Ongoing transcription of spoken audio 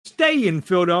stay in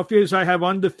Philadelphia as I have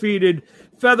undefeated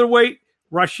featherweight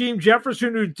Rashiem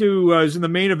Jefferson, who is in the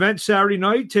main event Saturday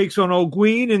night, takes on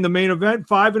O'Gueen in the main event,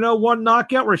 5-0, one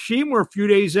knockout. Rashiem, we're a few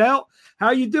days out.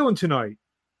 How you doing tonight?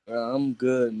 I'm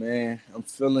good, man. I'm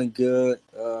feeling good.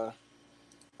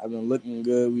 I've been looking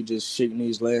good. We just shaking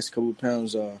these last couple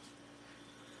pounds off.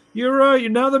 You're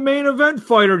now the main event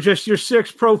fighter, just your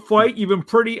sixth pro fight. You've been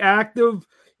pretty active,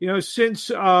 since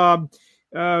this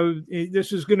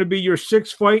is going to be your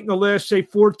sixth fight in the last, say,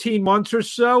 14 months or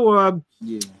so.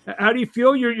 Yeah. How do you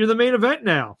feel? You're the main event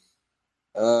now.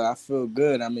 I feel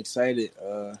good. I'm excited.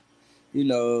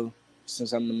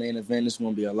 Since I'm the main event, there's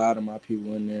going to be a lot of my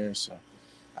people in there, so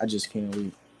I just can't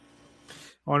wait.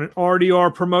 On an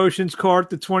RDR Promotions card,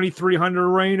 the 2300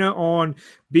 Arena on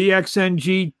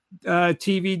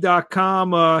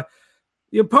BXNGTV.com. The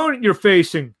opponent you're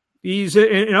facing, he's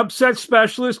an upset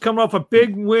specialist coming off a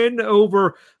big win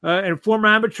over a former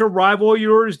amateur rival of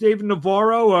yours, David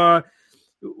Navarro.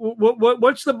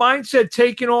 What's the mindset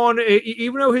taking on,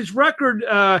 even though his record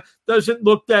doesn't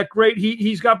look that great,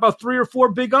 he's got about 3 or 4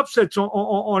 big upsets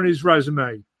on his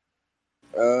resume?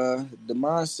 The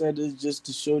mindset is just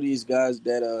to show these guys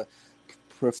that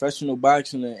professional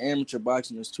boxing and amateur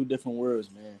boxing is 2 different worlds,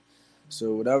 man.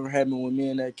 So whatever happened with me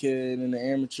and that kid in the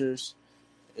amateurs,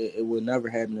 it will never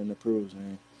happen in the pros,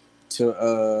 man.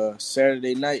 Till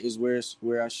Saturday night is where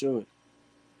I show it.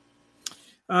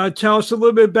 Tell us a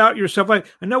little bit about yourself. I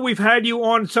know we've had you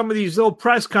on some of these little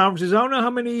press conferences. I don't know how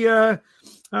many.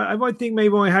 I might think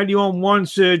maybe only had you on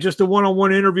once, just a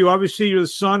one-on-one interview. Obviously, you're the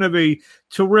son of a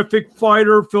terrific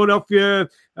fighter, Philadelphia,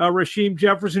 Rashiem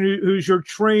Jefferson, who's your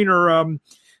trainer.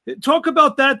 Talk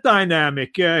about that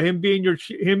dynamic, him being your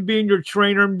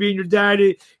trainer and being your dad.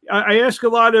 I ask a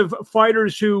lot of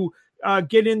fighters who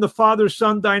get in the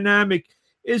father-son dynamic.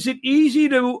 Is it easy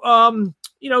to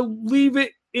leave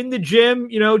it in the gym,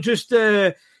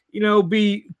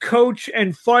 be coach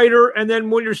and fighter, and then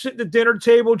when you're sitting at the dinner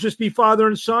table, just be father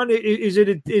and son? Is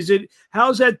it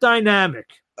how's that dynamic?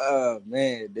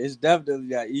 Man, it's definitely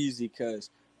not easy because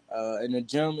in the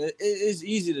gym, it's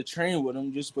easy to train with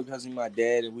him just because he's my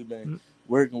dad and we've been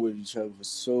working with each other for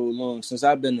so long. Since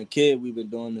I've been a kid, we've been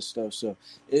doing this stuff. So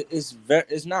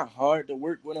it's not hard to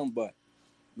work with him, but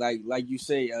like you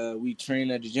say, we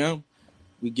train at the gym,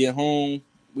 we get home,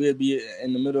 we'll be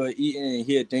in the middle of eating and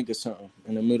he'll think of something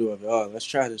in the middle of it. Oh, let's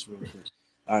try this real quick.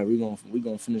 All right, we're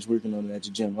gonna finish working on it at the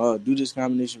gym. Oh, do this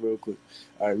combination real quick.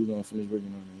 All right, we're gonna finish working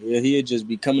on it. Yeah, he'll just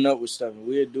be coming up with stuff, and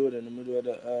we'll do it in the middle of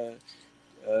the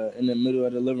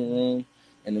living room,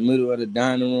 in the middle of the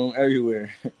dining room,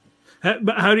 everywhere.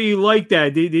 How do you like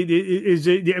that? Do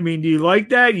you like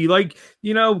that? You like,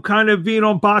 kind of being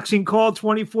on Boxing Call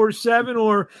 24/7,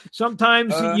 or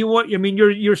sometimes you want? I mean,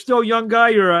 you're still a young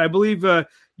guy. I believe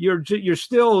you're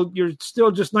still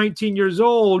just 19 years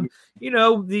old.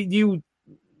 You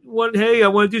want? Hey, I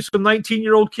want to do some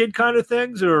 19-year-old kid kind of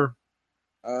things, or?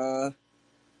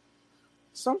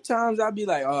 Sometimes I'll be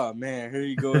like, oh man, here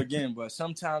you go again. But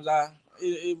sometimes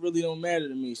it really don't matter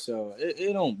to me, so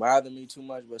it don't bother me too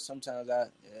much. But sometimes I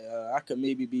could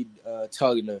maybe be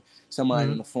talking to somebody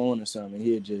on the phone or something, and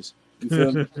he'll just, you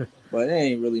feel me? But it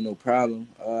ain't really no problem.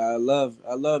 I love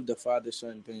the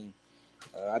father-son thing.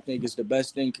 I think it's the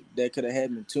best thing that could have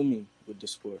happened to me with the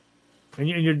sport. And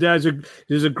your dad's a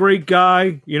great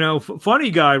guy, funny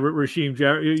guy, Rashiem.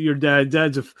 Your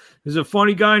dad's a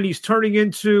funny guy, and he's turning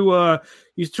into a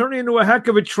heck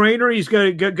of a trainer. He's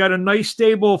got a nice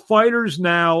stable of fighters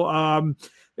now.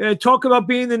 Talk about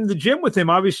being in the gym with him.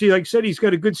 Obviously, like I said, he's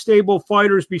got a good stable of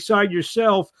fighters beside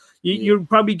yourself. You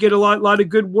probably get a lot of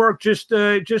good work just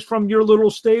from your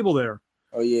little stable there.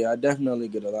 Oh yeah, I definitely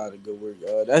get a lot of good work.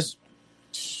 That's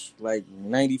like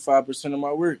 95% of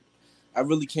my work. I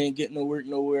really can't get no work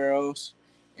nowhere else.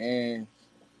 And,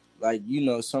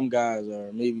 some guys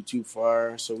are maybe too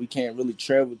far, so we can't really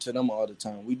travel to them all the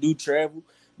time. We do travel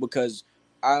because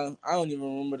I don't even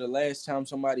remember the last time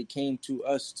somebody came to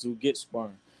us to get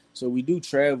sparring. So we do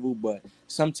travel, but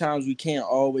sometimes we can't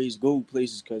always go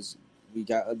places because we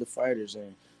got other fighters,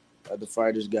 and other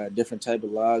fighters got different type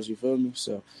of lives, you feel me?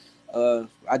 So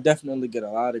I definitely get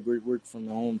a lot of great work from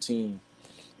the home team.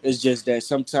 It's just that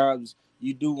sometimes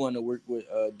you do want to work with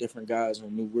different guys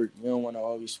on new work. You don't want to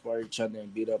always spar each other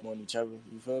and beat up on each other.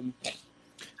 You feel me?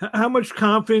 How much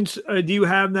confidence do you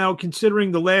have now,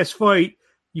 considering the last fight?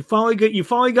 You finally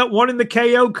got one in the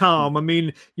KO column. I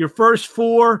mean, your first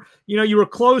 4, you were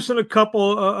close on a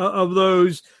couple of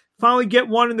those. Finally get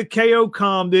one in the KO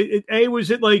column. Was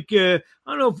it like, I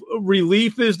don't know if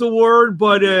relief is the word,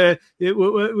 but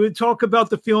talk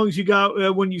about the feelings you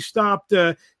got when you stopped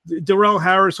Darrell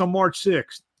Harris on March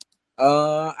 6th.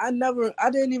 I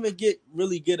didn't even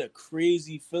really get a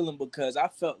crazy feeling because I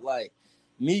felt like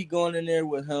me going in there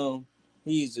with him,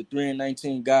 he's a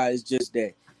 3-19 guy. It's just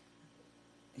that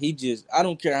I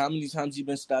don't care how many times he's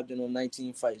been stopped in on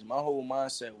 19 fights. My whole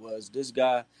mindset was this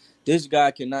guy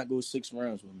cannot go 6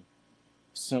 rounds with me.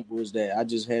 Simple as that. I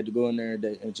just had to go in there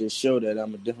and just show that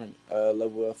I'm a different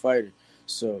level of fighter.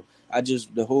 So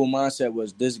the whole mindset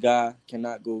was this guy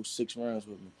cannot go 6 rounds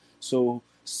with me. So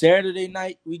Saturday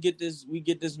night we get this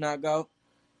knockout,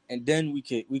 and then we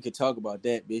could talk about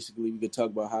that. Basically, we could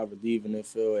talk about how relieving it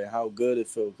felt and how good it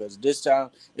felt, because this time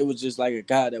it was just like a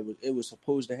guy it was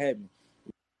supposed to happen.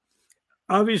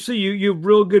 Obviously, you have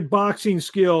real good boxing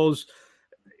skills.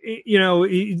 You know,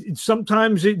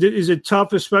 sometimes is it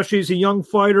tough, especially as a young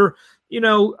fighter. You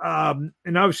know,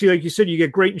 and obviously, like you said, you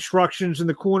get great instructions in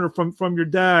the corner from your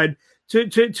dad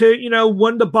to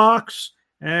when to box.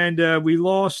 And we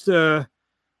lost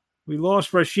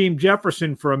Rashiem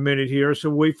Jefferson for a minute here, so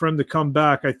wait for him to come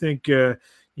back. I think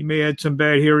he may have had some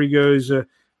bad. Here he goes.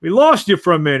 We lost you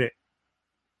for a minute.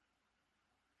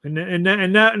 And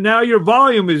now your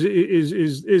volume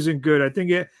isn't good. I think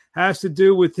it has to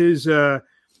do with his.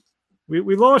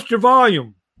 We lost your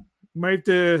volume. You might have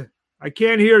to. I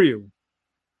can't hear you.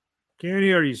 Can't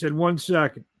hear you. He said 1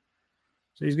 second.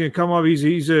 So he's going to come up.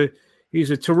 He's a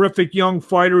terrific young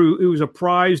fighter who was a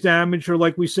prized amateur,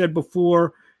 like we said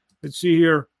before. Let's see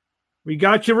here. We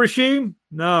got you, Rashiem?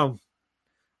 No.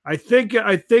 I think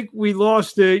we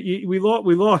lost it. We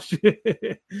lost.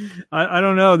 I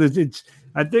don't know.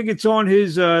 I think it's on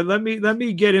his. Let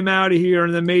me get him out of here,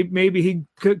 and then maybe he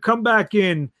could come back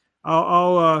in.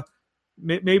 I'll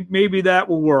maybe that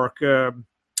will work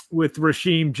with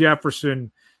Rashiem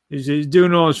Jefferson. Is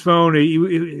doing on his phone.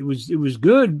 It was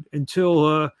good until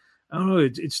I don't know.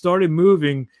 It started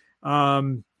moving.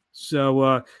 But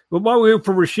while we wait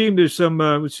for Rashiem, there's some.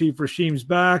 Let's see if Rasheem's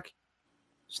back.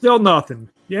 Still nothing.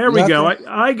 There we go.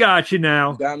 I got you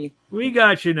now. You got me. We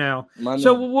got you now.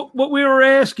 So what we were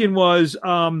asking was,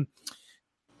 how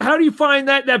do you find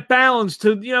that balance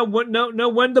to know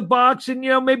when to box and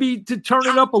maybe to turn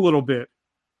it up a little bit?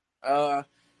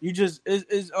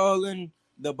 It's all in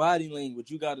the body language.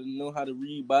 You got to know how to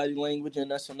read body language, and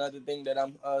that's another thing that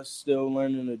I'm still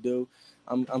learning to do.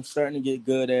 I'm starting to get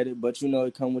good at it, but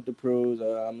it comes with the pros.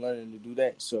 I'm learning to do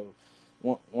that. So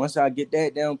once I get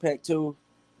that down pat too,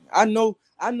 I know,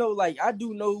 like I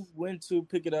do know when to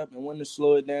pick it up and when to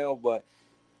slow it down, but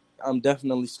I'm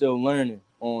definitely still learning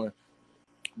on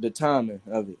the timing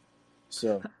of it.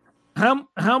 So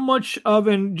how much of,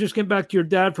 and just get back to your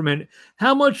dad for a minute,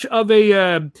 how much of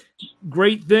a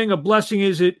great thing, a blessing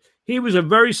is it? He was a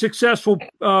very successful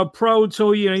pro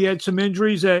until he had some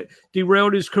injuries that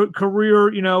derailed his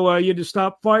career. He had to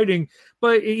stop fighting,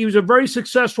 but he was a very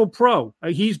successful pro.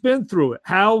 He's been through it.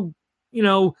 How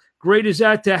great is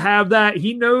that to have that?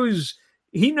 He knows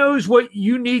what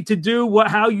you need to do,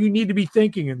 how you need to be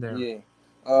thinking in there. Yeah,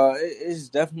 it's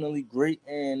definitely great,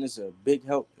 and it's a big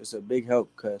help. It's a big help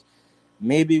because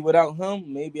maybe without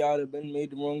him, maybe I would have been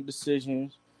made the wrong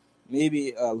decisions.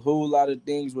 Maybe a whole lot of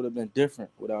things would have been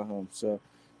different without him. So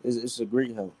it's a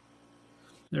great help.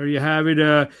 There you have it.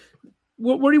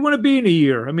 Where do you want to be in a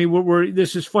year? I mean,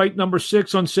 this is fight number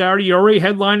 6 on Saturday. You're already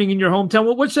headlining in your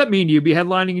hometown. What's that mean to you? Be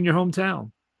headlining in your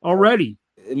hometown already?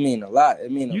 It mean a lot.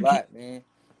 It mean a lot, man.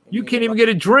 You can't even get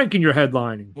a drink and you're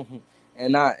headlining.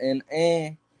 and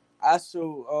I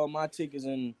sold all my tickets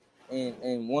in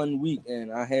 1 week,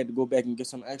 and I had to go back and get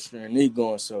some extra, and they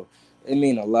going. So it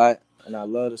mean a lot, and I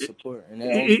love the support, and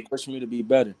that only pushed me to be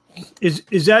better.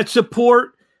 Is that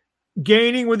support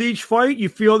gaining with each fight? You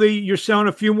feel that you're selling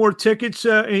a few more tickets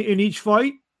in each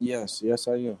fight? Yes,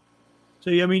 I am. So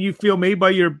you feel maybe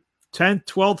by your 10th,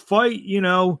 12th fight, they're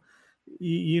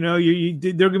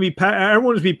gonna be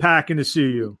everyone's be packing to see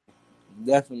you.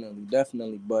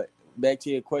 Definitely. But back to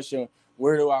your question,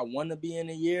 where do I want to be in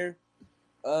a year?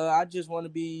 I just want to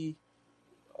be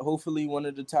hopefully one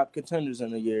of the top contenders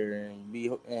in a year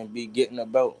and be getting a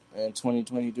belt in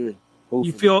 2023.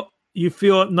 Hopefully. You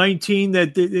feel at 19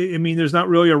 that there's not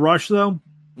really a rush though?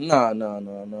 No.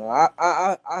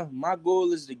 I my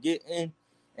goal is to get in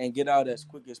and get out as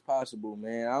quick as possible,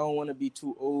 man. I don't want to be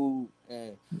too old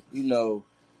and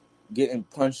getting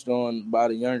punched on by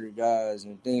the younger guys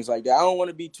and things like that. I don't want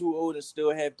to be too old and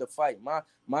still have to fight.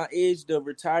 My age to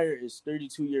retire is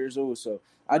 32 years old, so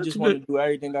I just want to do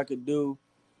everything I could do.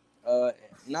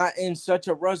 Not in such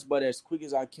a rush, but as quick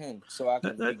as I can, so I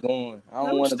can be going. I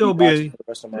don't want to be boxing for the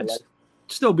rest of my life.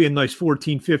 Still be a nice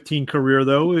 14, 15 career,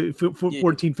 though. 14,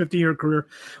 15-year career.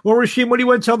 Well, Rashiem, what do you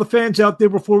want to tell the fans out there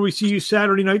before we see you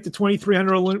Saturday night, the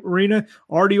 2300 Arena,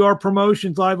 RDR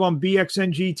Promotions, live on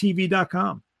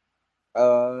BXNGTV.com?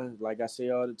 Like I say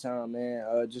all the time,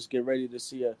 man, just get ready to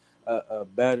see a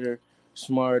better,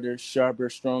 smarter, sharper,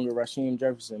 stronger Rashiem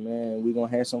Jefferson, man. We're going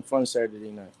to have some fun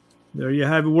Saturday night. There you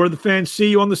have it. Where the fans see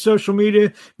you on the social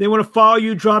media, they want to follow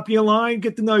you, drop you a line,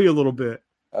 get to know you a little bit.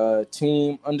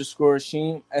 Team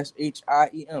 _Sheem,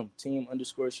 SHIEM. Team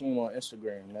 _Sheem on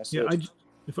Instagram. That's it.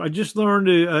 If I just learned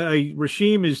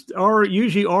Rashiem is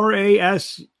usually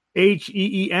RASHEEM.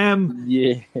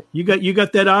 Yeah. You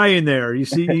got that I in there. You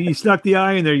see, you stuck the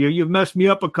I in there. You've messed me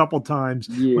up a couple times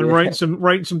when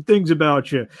writing some things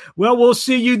about you. Well, we'll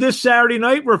see you this Saturday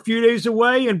night. We're a few days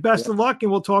away, and best of luck,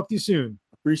 and we'll talk to you soon.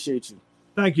 Appreciate you.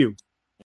 Thank you.